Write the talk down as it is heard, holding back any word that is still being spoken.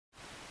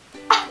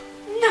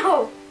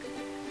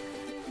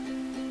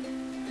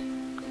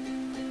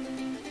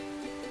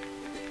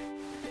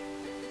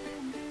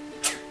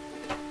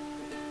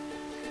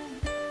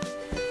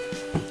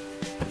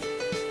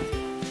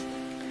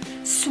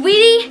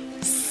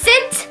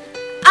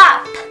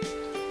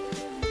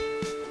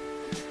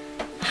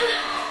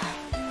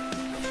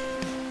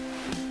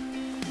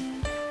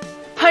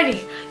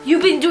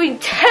You've been doing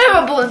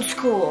terrible in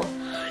school.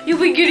 You've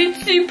been getting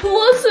C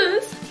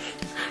pluses.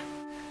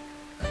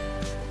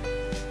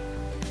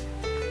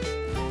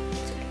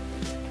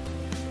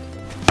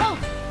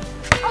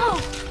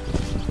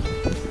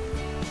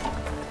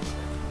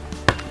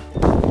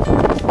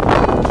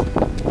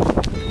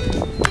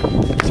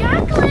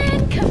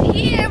 Jacqueline, come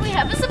here. We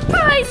have a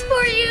surprise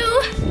for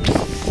you.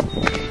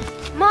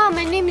 Mom,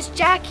 my name is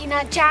Jackie,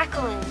 not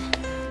Jacqueline.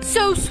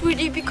 So,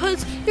 sweetie,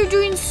 because you're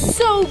doing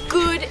so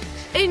good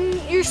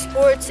in your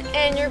sports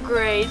and your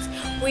grades,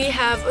 we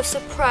have a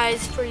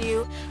surprise for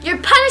you. Your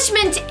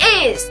punishment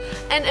is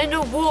An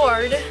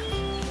award.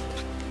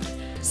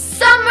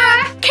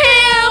 summer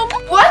camp.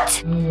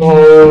 What?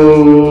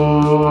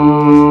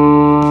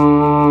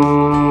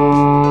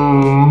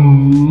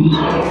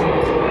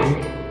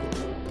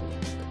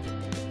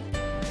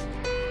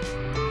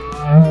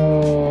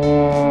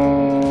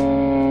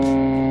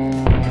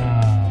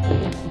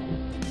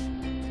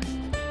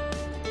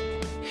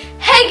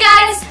 Hey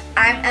guys,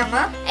 I'm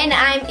Emma. And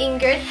I'm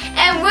Ingrid.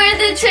 And we're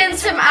the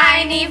twins from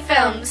I&E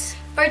Films.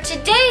 For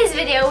today's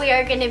video, we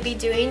are going to be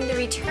doing the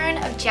return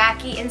of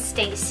Jackie and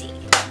Stacy.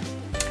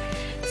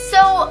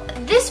 So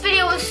this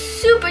video was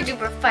super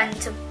duper fun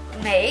to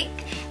make,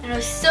 and it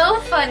was so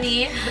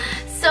funny.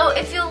 So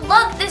if you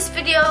loved this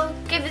video,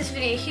 give this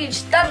video a huge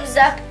thumbs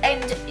up,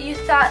 and if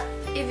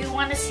you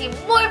want to see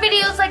more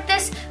videos like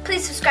this,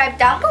 please subscribe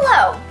down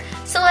below.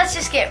 So let's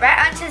just get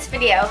right onto this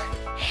video.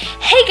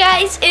 Hey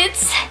guys,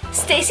 it's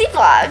Stacy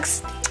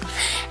Vlogs,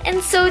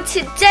 and so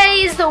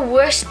today is the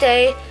worst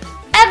day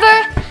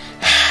ever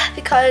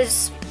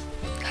because,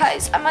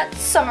 guys, I'm at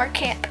summer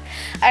camp.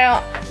 I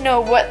don't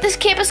know what this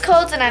camp is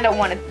called, and I don't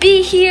want to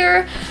be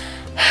here.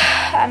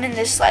 I'm in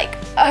this like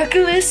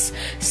ugliest,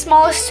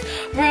 smallest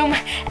room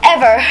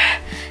ever.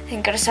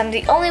 Thank goodness I'm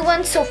the only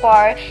one so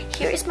far.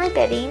 Here is my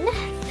bedding,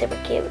 super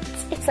cute.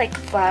 It's like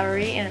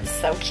flowery and it's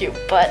so cute,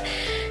 but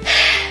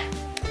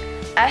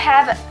I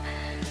have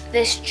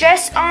this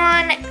dress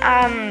on.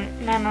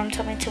 My mom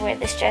told me to wear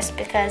this dress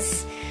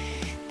because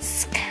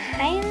it's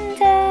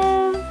kind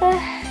of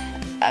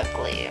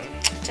ugly.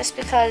 Just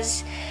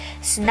because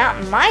it's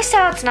not my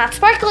style, it's not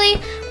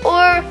sparkly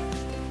or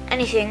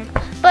anything.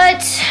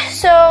 But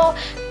so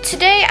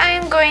today I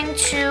am going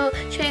to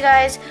show you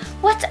guys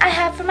what I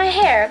have for my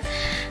hair.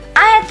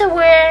 I had to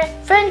wear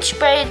French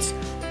braids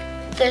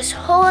this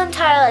whole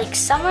entire like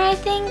summer, I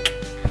think.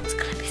 It's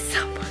gonna be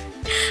so fun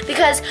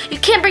because you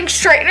can't bring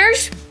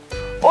straighteners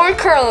or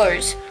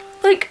curlers.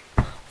 Like,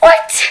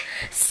 what?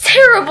 It's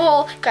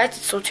terrible. Guys,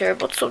 it's so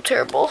terrible. It's so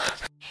terrible.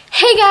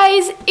 Hey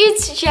guys,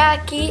 it's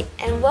Jackie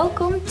and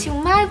welcome to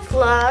my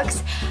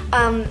vlogs.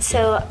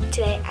 So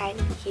today I'm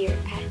here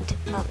at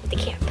the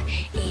camp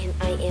and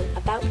I am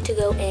about to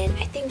go in.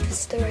 I think this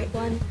is the right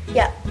one.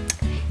 Yeah,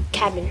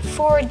 cabin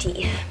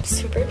 4D. I'm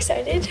super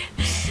excited.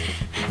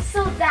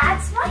 So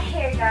that's my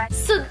hair,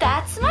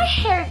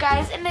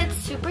 guys. And it's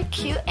super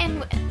cute.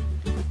 And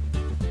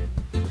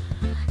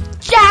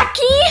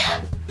Jackie?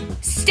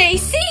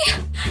 Stacy?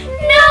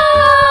 No!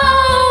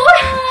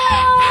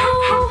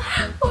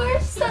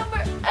 Worst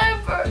summer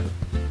ever.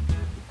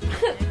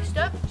 Next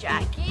up,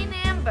 Jackie and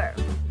Amber.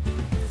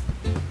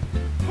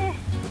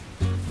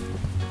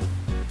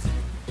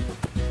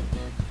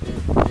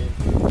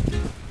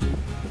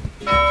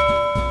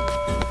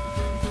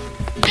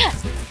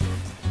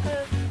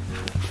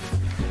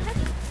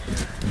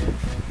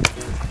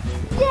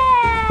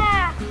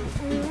 Yeah!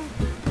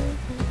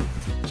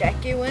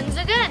 Jackie wins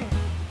again.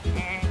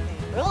 And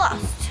we're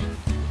lost.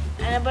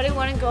 Anybody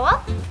want to go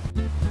up?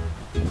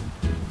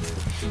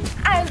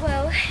 I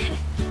will.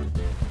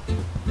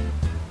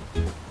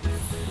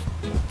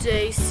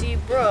 Stacy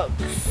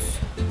Brooks.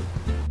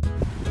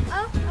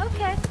 Oh,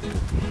 okay.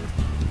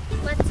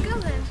 Let's go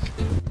then.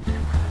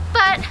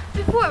 But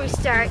before we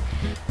start,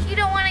 you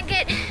don't want to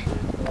get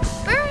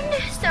burned,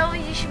 so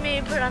you should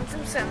maybe put on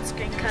some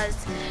sunscreen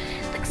because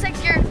it looks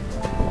like your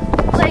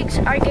legs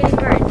are getting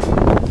burned.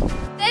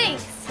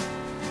 Thanks.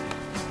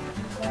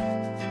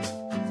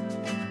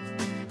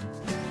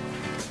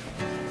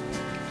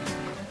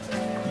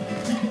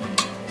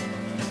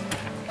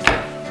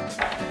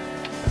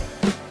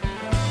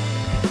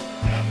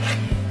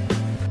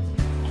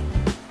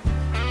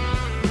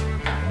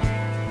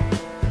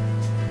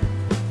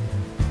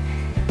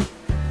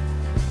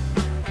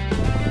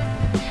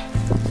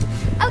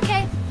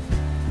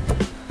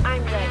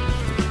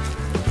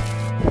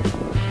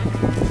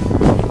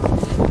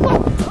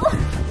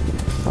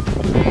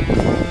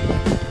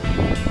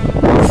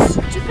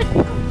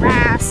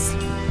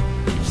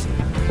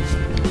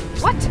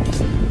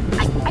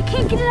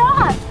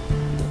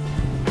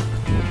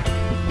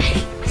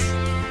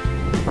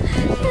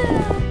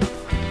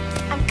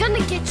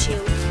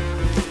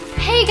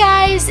 Hey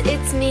guys,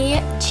 it's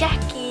me,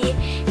 Jackie,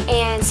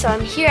 and so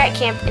I'm here at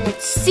camp and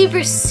it's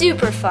super,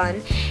 super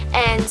fun.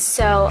 And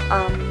so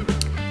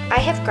I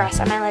have grass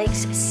on my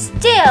legs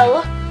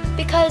still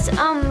because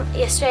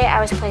yesterday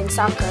I was playing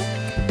soccer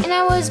and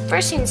I was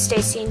versing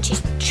Stacy and she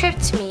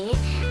tripped me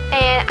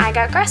and I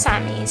got grass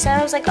on me. So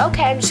I was like,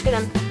 okay, I'm just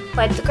gonna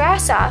wipe the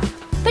grass off.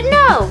 But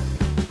no,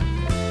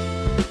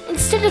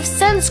 instead of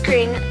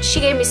sunscreen, she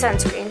gave me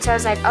sunscreen. So I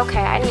was like, okay,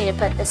 I need to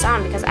put this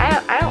on because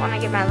I don't want to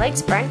get my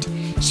legs burnt.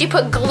 She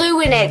put glue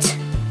in it.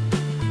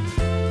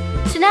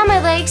 So now my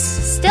legs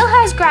still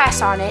has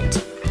grass on it.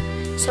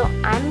 So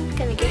I'm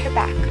gonna get her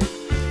back.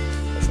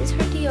 This is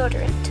her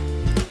deodorant.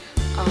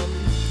 I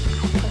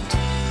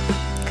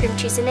put cream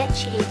cheese in it.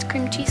 She hates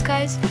cream cheese,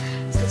 guys.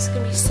 So this is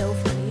gonna be so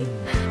funny.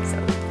 So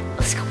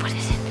let's go put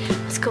it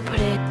in. Let's go put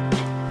it in.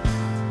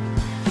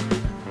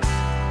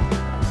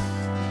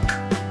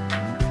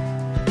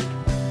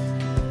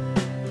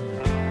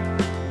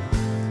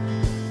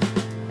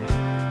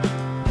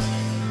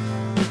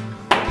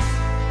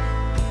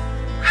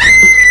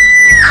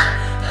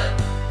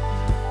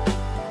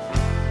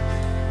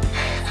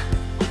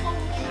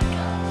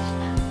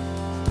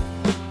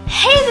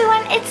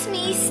 It's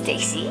me,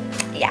 Stacy.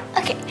 Yeah,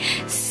 okay.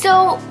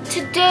 So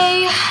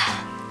today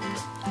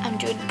I'm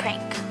doing a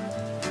prank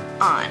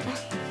on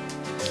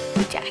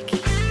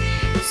Jackie.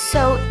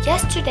 So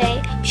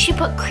yesterday she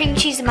put cream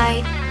cheese in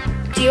my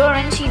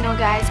deodorant. You know,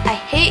 guys, I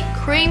hate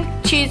cream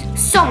cheese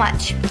so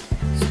much.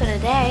 So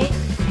today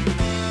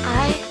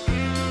I'm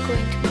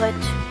going to put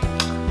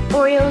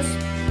Oreos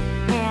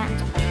and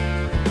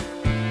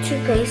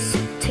toothpaste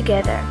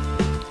together.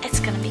 It's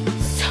gonna be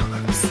so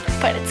gross,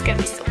 but it's gonna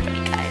be so funny,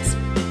 guys.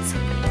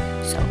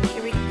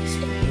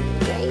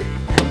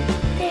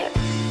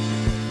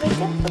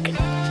 Okay, I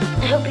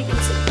hope you can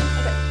see.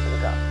 Okay, here we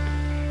go.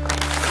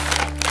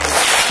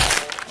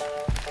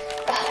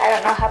 I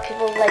don't know how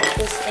people like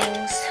these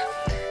things.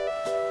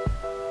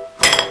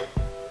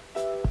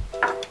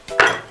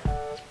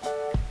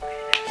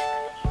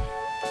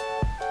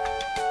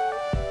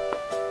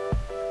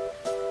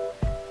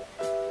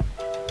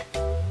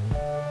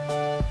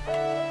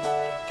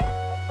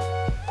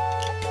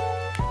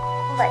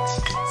 Let's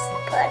just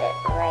put it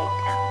right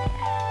down there.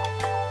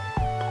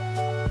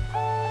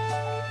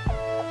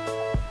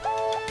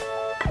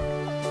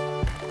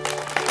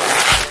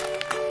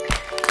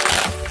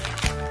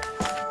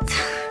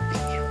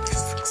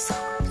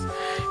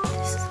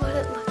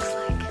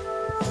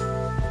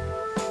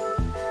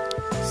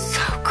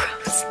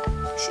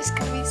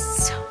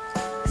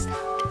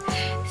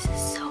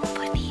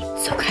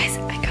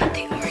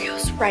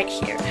 Right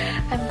here.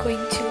 I'm going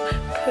to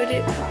put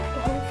it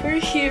over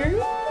here.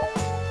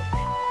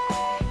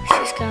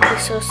 She's gonna be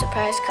so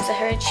surprised because I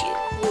heard she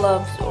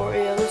loves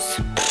Oreos.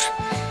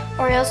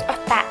 Oreos are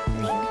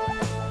fattening. I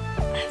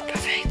have a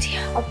perfect idea.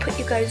 I'll put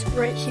you guys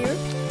right here.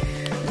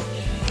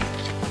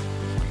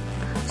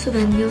 So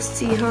then you'll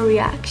see her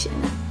reaction.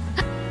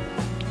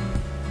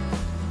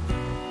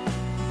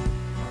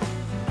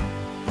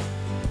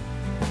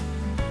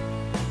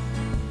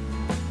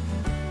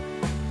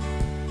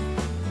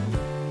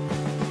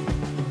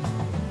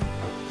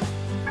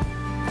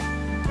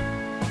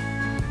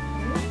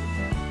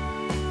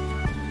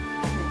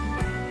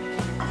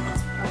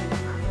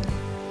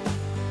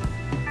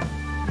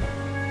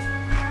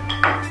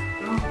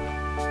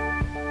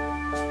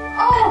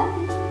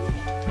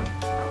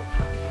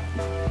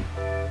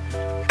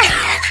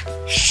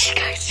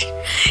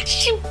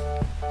 She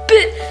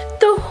bit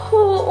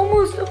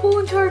almost the whole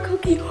entire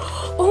cookie.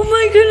 Oh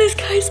my goodness,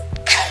 guys.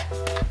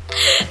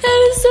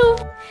 That is so...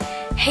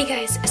 Hey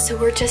guys, so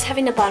we're just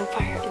having a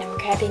bonfire and I'm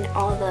grabbing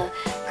all the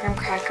graham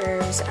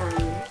crackers,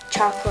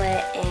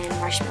 chocolate, and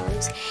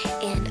marshmallows.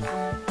 And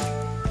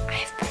I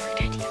have a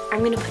perfect idea.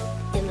 I'm gonna put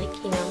in, like,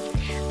 you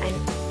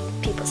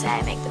know, people say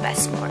I make the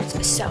best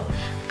s'mores, so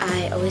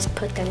I always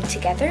put them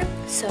together.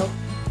 So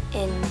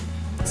in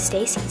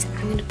Stacy's,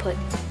 I'm gonna put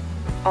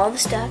all the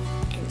stuff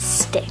and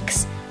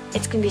sticks.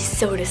 It's gonna be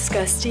so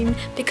disgusting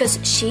because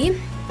she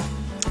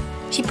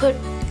put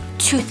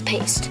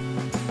toothpaste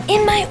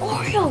in my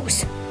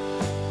Oreos.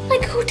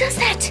 Like, who does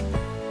that?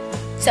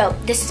 So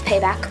this is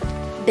payback,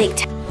 big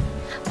time.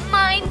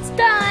 Mine's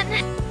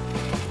done.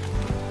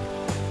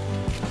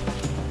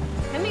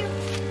 Come here.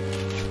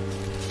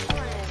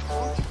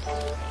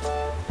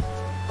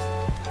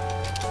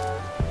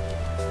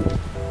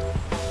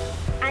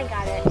 I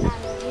got it.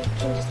 You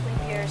can just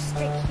leave your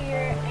stick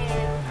here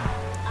and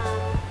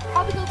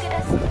probably go get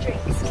us some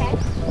drinks, okay?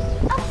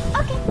 Oh,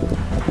 okay.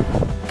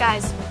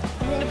 Guys,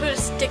 I'm gonna put a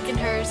stick in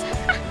hers.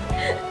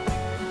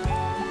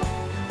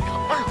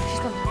 Oh, she's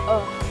going.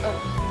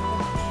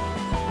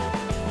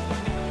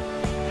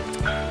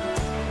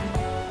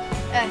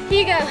 Here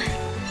you go.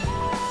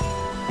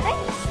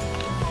 Thanks.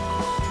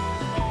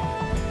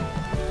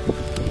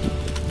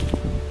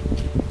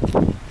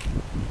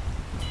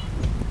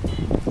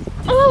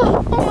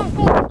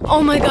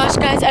 Oh my gosh,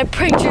 guys, I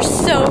pranked her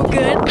so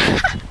good.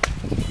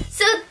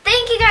 So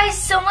thank you guys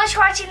so much for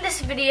watching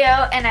this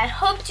video, and I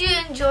hope you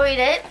enjoyed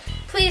it.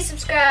 Please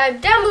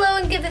subscribe down below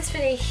and give this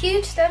video a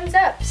huge thumbs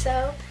up.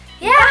 So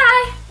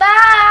yeah,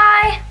 bye.